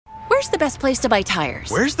the best place to buy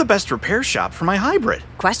tires? Where's the best repair shop for my hybrid?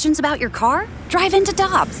 Questions about your car? Drive into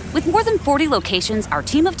Dobbs. With more than 40 locations, our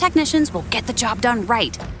team of technicians will get the job done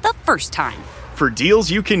right the first time. For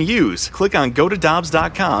deals you can use, click on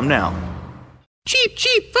GoToDobbs.com now. Cheap,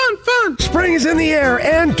 cheap, fun, fun. Spring is in the air,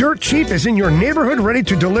 and Dirt Cheap is in your neighborhood ready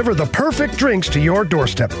to deliver the perfect drinks to your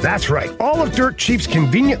doorstep. That's right. All of Dirt Cheap's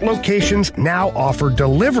convenient locations now offer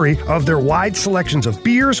delivery of their wide selections of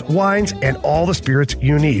beers, wines, and all the spirits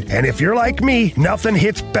you need. And if you're like me, nothing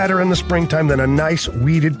hits better in the springtime than a nice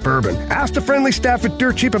weeded bourbon. Ask the friendly staff at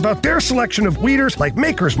Dirt Cheap about their selection of weeders like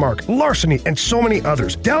Maker's Mark, Larceny, and so many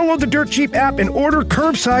others. Download the Dirt Cheap app and order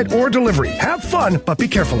curbside or delivery. Have fun, but be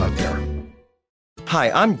careful out there. Hi,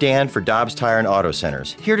 I'm Dan for Dobbs Tire and Auto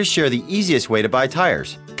Centers, here to share the easiest way to buy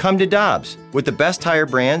tires. Come to Dobbs. With the best tire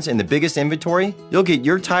brands and the biggest inventory, you'll get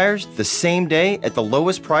your tires the same day at the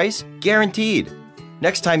lowest price, guaranteed.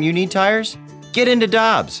 Next time you need tires, get into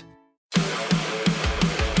Dobbs.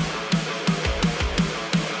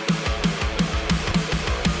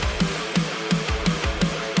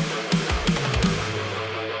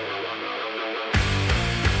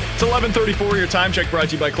 It's 11:34. Your time check brought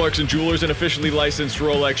to you by Clarkson Jewelers, an officially licensed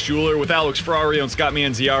Rolex jeweler, with Alex Ferrario and Scott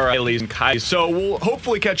Manziara, and Kai. So we'll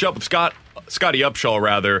hopefully catch up with Scotty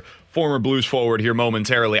Upshaw, former Blues forward, here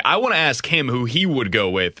momentarily. I want to ask him who he would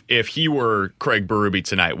go with if he were Craig Berube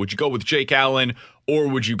tonight. Would you go with Jake Allen, or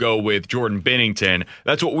would you go with Jordan Binnington?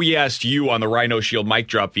 That's what we asked you on the Rhino Shield mic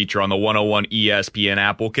drop feature on the 101 ESPN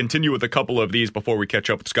app. We'll continue with a couple of these before we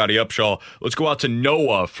catch up with Scotty Upshaw. Let's go out to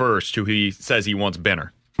Noah first, who he says he wants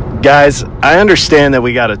Benner. Guys, I understand that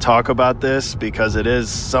we got to talk about this because it is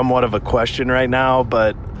somewhat of a question right now,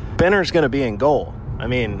 but Benner's going to be in goal. I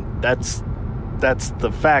mean, that's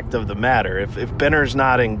the fact of the matter. If Benner's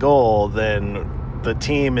not in goal, then the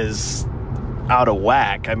team is out of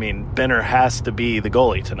whack. I mean, Benner has to be the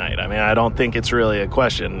goalie tonight. I mean, I don't think it's really a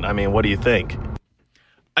question. I mean, what do you think?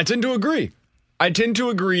 I tend to agree.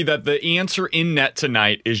 That the answer in net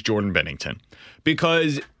tonight is Jordan Binnington,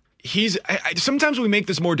 because sometimes we make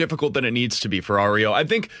this more difficult than it needs to be, Ferrario. I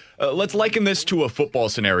think let's liken this to a football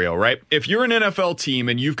scenario, right? If you're an NFL team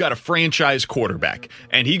and you've got a franchise quarterback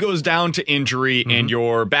and he goes down to injury and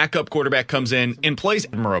your backup quarterback comes in and plays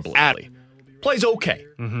admirably, plays okay.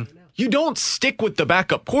 You don't stick with the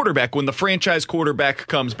backup quarterback when the franchise quarterback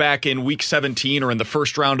comes back in week 17 or in the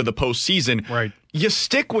first round of the postseason. Right. You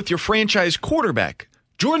stick with your franchise quarterback.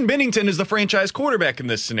 Jordan Binnington is the franchise quarterback in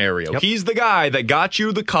this scenario. Yep. He's the guy that got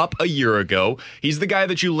you the cup a year ago. He's the guy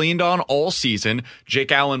that you leaned on all season.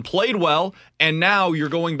 Jake Allen played well, and now you're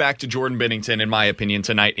going back to Jordan Binnington, in my opinion,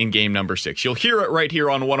 tonight in game number 6. You'll hear it right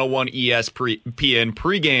here on 101 ESPN.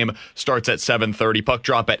 Pregame starts at 7:30. Puck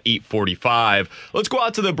drop at 8:45. Let's go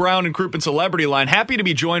out to the Brown and Crouppen Celebrity Line. Happy to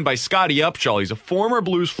be joined by Scotty Upshaw. He's a former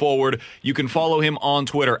Blues forward. You can follow him on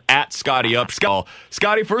Twitter at Scotty Upshaw.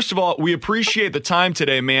 Scotty, first of all, we appreciate the time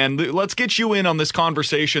today, man. Let's get you in on this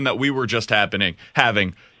conversation that we were just having.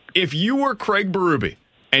 If you were Craig Berube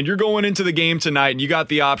and you're going into the game tonight and you got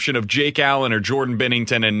the option of Jake Allen or Jordan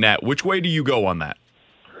Binnington in net, which way do you go on that?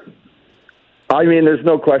 I mean, there's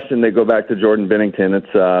no question they go back to Jordan Binnington.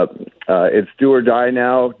 It's do or die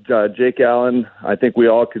now. Jake Allen, I think we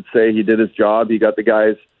all could say he did his job. He got the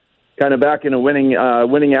guys kind of back in a winning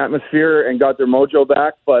atmosphere and got their mojo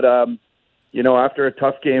back. But after a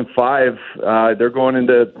tough game 5, they're going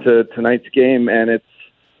into tonight's game, and it's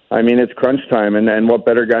crunch time. And what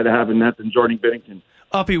better guy to have in net than Jordan Binnington?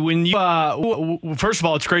 Uppy, when you first of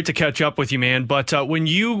all, it's great to catch up with you, man. But when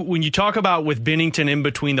you talk about with Binnington in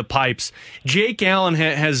between the pipes, Jake Allen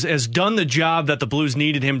has done the job that the Blues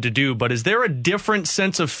needed him to do. But is there a different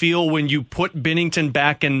sense of feel when you put Binnington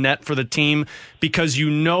back in net for the team, because you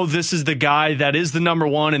know this is the guy that is the number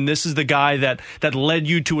one, and this is the guy that led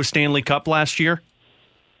you to a Stanley Cup last year?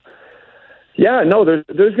 Yeah, no,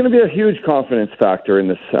 there's going to be a huge confidence factor in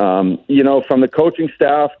this. From the coaching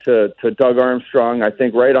staff to Doug Armstrong, I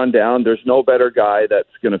think right on down, there's no better guy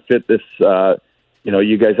that's going to fit this.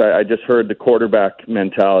 You guys, I just heard the quarterback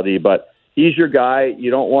mentality, but he's your guy.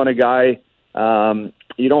 You don't want a guy.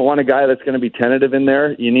 You don't want a guy that's going to be tentative in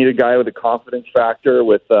there. You need a guy with a confidence factor,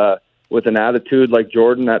 with an attitude like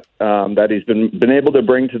Jordan that he's been able to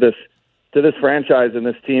bring to this franchise and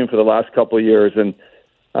this team for the last couple of years. And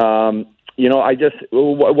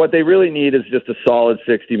what they really need is just a solid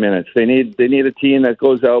 60 minutes. They need a team that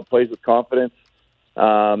goes out, plays with confidence.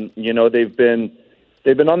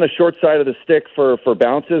 They've been on the short side of the stick for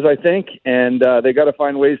bounces, I think, and they got to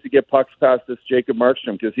find ways to get pucks past this Jacob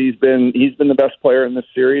Markstrom, because he's been the best player in this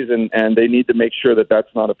series, and they need to make sure that that's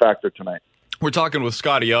not a factor tonight. We're talking with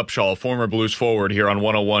Scotty Upshall, former Blues forward here on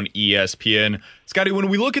 101 ESPN. Scotty, when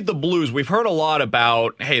we look at the Blues, we've heard a lot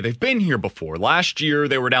about, hey, they've been here before. Last year,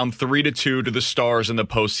 they were down 3-2 to the Stars in the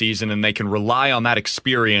postseason, and they can rely on that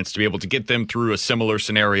experience to be able to get them through a similar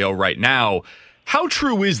scenario right now. How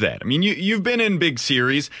true is that? I mean, you've been in big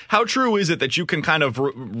series. How true is it that you can kind of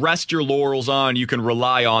rest your laurels on, you can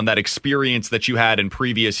rely on that experience that you had in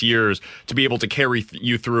previous years to be able to carry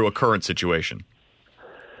you through a current situation?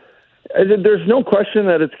 There's no question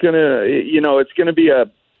that it's gonna be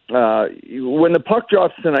when the puck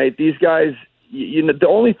drops tonight. These guys, the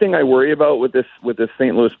only thing I worry about with this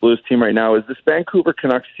St. Louis Blues team right now is this Vancouver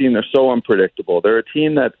Canucks team. They're so unpredictable. They're a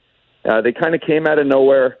team that they kind of came out of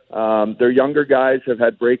nowhere. Their younger guys have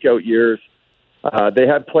had breakout years. They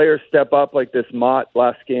had players step up like this Mott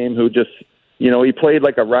last game, who just he played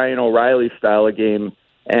like a Ryan O'Reilly style of game.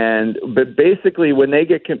 But basically, when they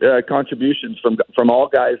get contributions from all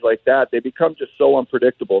guys like that, they become just so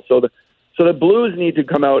unpredictable. So the Blues need to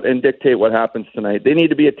come out and dictate what happens tonight. They need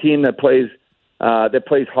to be a team that plays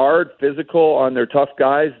hard, physical on their tough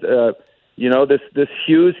guys. This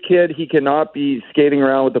Hughes kid, he cannot be skating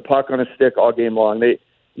around with the puck on a stick all game long.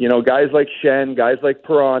 Guys like Shen, guys like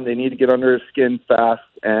Perron, they need to get under his skin fast,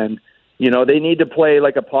 and they need to play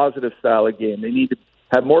like a positive style of game. They need to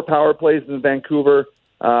have more power plays than Vancouver.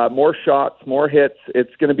 More shots, more hits.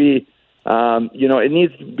 It's going to be, it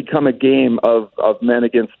needs to become a game of men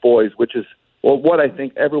against boys, which is what I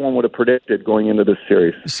think everyone would have predicted going into this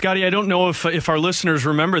series. Scotty, I don't know if our listeners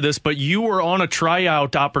remember this, but you were on a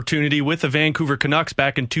tryout opportunity with the Vancouver Canucks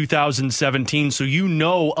back in 2017, so you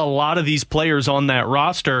know a lot of these players on that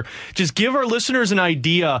roster. Just give our listeners an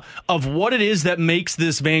idea of what it is that makes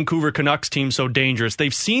this Vancouver Canucks team so dangerous.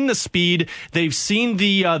 They've seen the speed, they've seen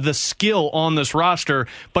the skill on this roster,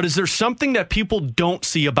 but is there something that people don't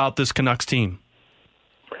see about this Canucks team?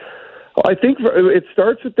 Well, I think it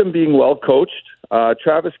starts with them being well coached.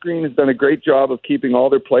 Travis Green has done a great job of keeping all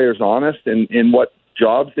their players honest in what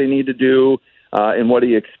jobs they need to do, and what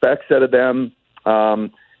he expects out of them.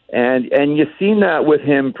 And you've seen that with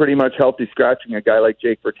him pretty much healthy scratching a guy like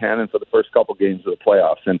Jake Virtanen for the first couple games of the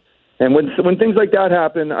playoffs. And when things like that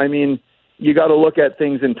happen, I mean, you got to look at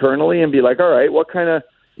things internally and be like, all right, what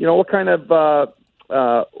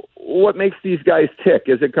makes these guys tick?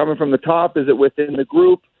 Is it coming from the top? Is it within the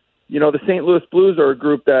group? The St. Louis Blues are a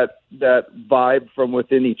group that vibe from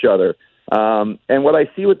within each other. And what I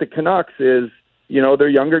see with the Canucks is, their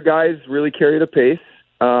younger guys really carry the pace.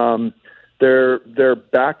 Their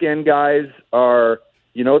back end guys are,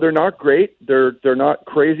 they're not great. They're not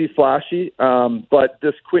crazy flashy. But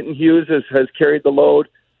this Quentin Hughes has carried the load.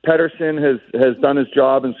 Pettersson has done his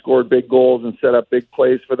job and scored big goals and set up big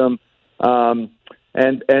plays for them.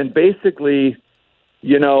 And basically,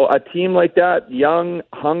 a team like that, young,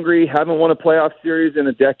 hungry, haven't won a playoff series in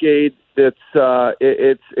a decade. It's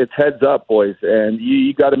heads up, boys, and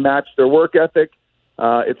you got to match their work ethic.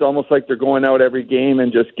 It's almost like they're going out every game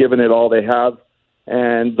and just giving it all they have,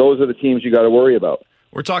 and those are the teams you got to worry about.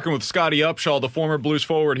 We're talking with Scotty Upshall, the former Blues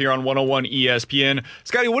forward here on 101 ESPN.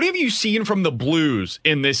 Scotty, what have you seen from the Blues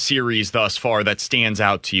in this series thus far that stands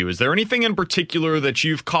out to you? Is there anything in particular that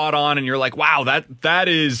you've caught on and you're like, wow, that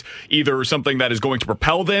is either something that is going to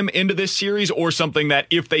propel them into this series or something that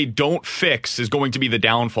if they don't fix is going to be the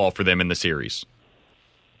downfall for them in the series?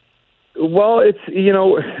 Well, it's,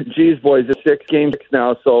 geez, boys, it's 6 games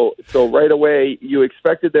now, so right away you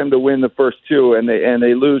expected them to win the first 2 and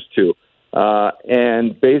they lose 2.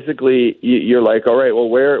 And basically, you're like, all right, well,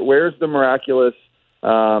 where's the miraculous,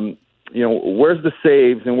 where's the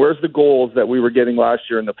saves and where's the goals that we were getting last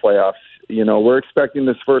year in the playoffs? We're expecting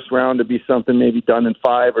this first round to be something maybe done in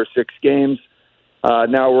 5 or 6 games.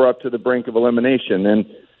 Now we're up to the brink of elimination. And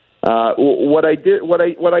what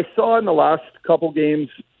I saw in the last couple games,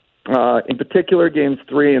 in particular games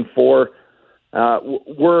 3 and 4,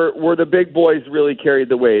 were the big boys really carried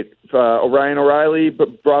the weight. Ryan O'Reilly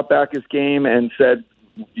brought back his game and said,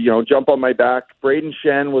 jump on my back. Braden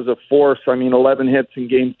Shen was a force. 11 hits in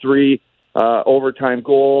game 3, overtime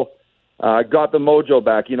goal, got the mojo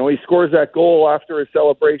back. He scores that goal after his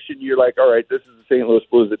celebration. You're like, all right, this is the St. Louis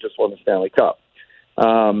Blues that just won the Stanley Cup.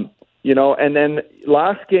 And then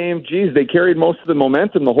last game, geez, they carried most of the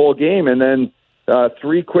momentum the whole game. And then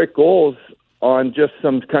 3 quick goals on just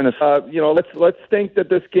some kind of, let's think that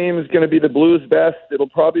this game is going to be the Blues' best. It'll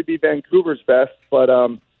probably be Vancouver's best, but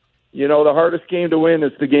the hardest game to win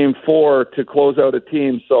is the game 4 to close out a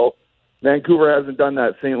team. So Vancouver hasn't done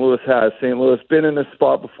that. St. Louis has. St. Louis been in this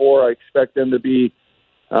spot before. I expect them to be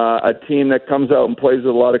a team that comes out and plays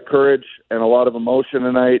with a lot of courage and a lot of emotion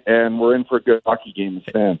tonight, and we're in for a good hockey game to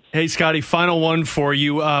stand. Hey, Scotty, final one for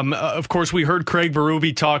you. Of course, we heard Craig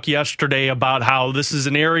Berube talk yesterday about how this is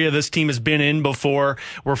an area this team has been in before.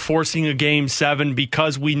 We're forcing a Game 7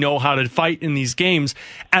 because we know how to fight in these games.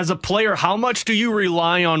 As a player, how much do you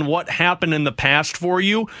rely on what happened in the past for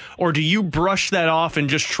you, or do you brush that off and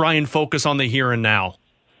just try and focus on the here and now?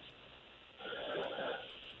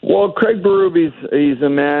 Well, Craig Berube, he's a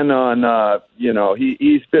man on,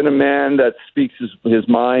 he's been a man that speaks his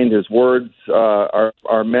mind. His words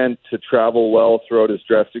are meant to travel well throughout his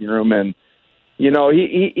dressing room. And, he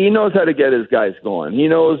knows how to get his guys going. He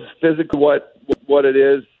knows physically what it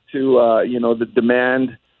is to, the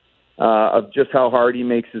demand of just how hard he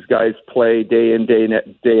makes his guys play day in,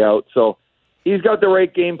 day out. So he's got the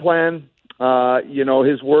right game plan.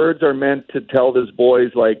 His words are meant to tell his boys,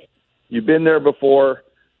 like, you've been there before.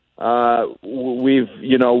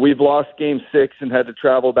 We've lost Game 6 and had to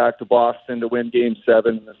travel back to Boston to win Game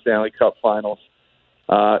 7 in the Stanley Cup Finals.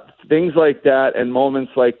 Things like that and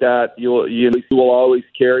moments like that you will always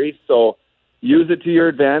carry. So use it to your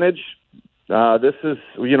advantage. This is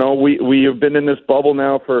we have been in this bubble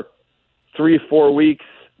now for 3-4 weeks.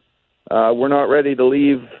 We're not ready to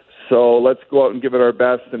leave. So let's go out and give it our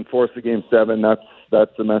best and force a Game 7.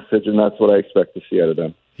 That's the message, and that's what I expect to see out of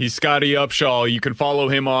them. He's Scotty Upshall. You can follow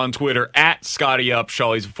him on Twitter at Scotty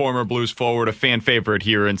Upshall. He's a former Blues forward, a fan favorite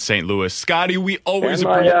here in St. Louis. Scotty, we always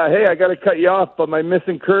hey, I got to cut you off, but my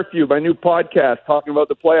Missing Curfew, my new podcast, talking about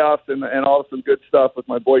the playoffs and all some good stuff with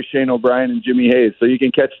my boy Shane O'Brien and Jimmy Hayes. So you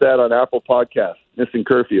can catch that on Apple Podcasts. Missing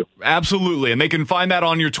Curfew. Absolutely, and they can find that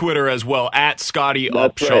on your Twitter as well, at Scotty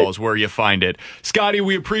Upshall is where you find it. Scotty,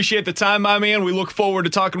 we appreciate the time, my man. We look forward to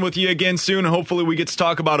talking with you again soon, and hopefully we get to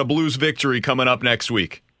talk about a Blues victory coming up next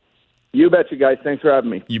week. You betcha, guys. Thanks for having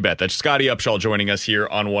me. You bet. That's Scotty Upshall joining us here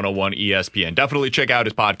on 101 ESPN. Definitely check out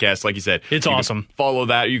his podcast. Like you said, it's awesome. Follow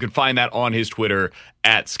that. You can find that on his Twitter,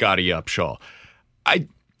 at Scotty Upshall.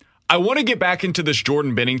 I want to get back into this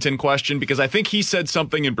Jordan Binnington question because I think he said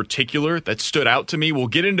something in particular that stood out to me. We'll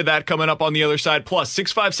get into that coming up on the other side. Plus,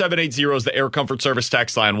 65780 is the Air Comfort Service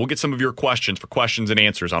text line. We'll get some of your questions for questions and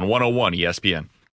answers on 101 ESPN.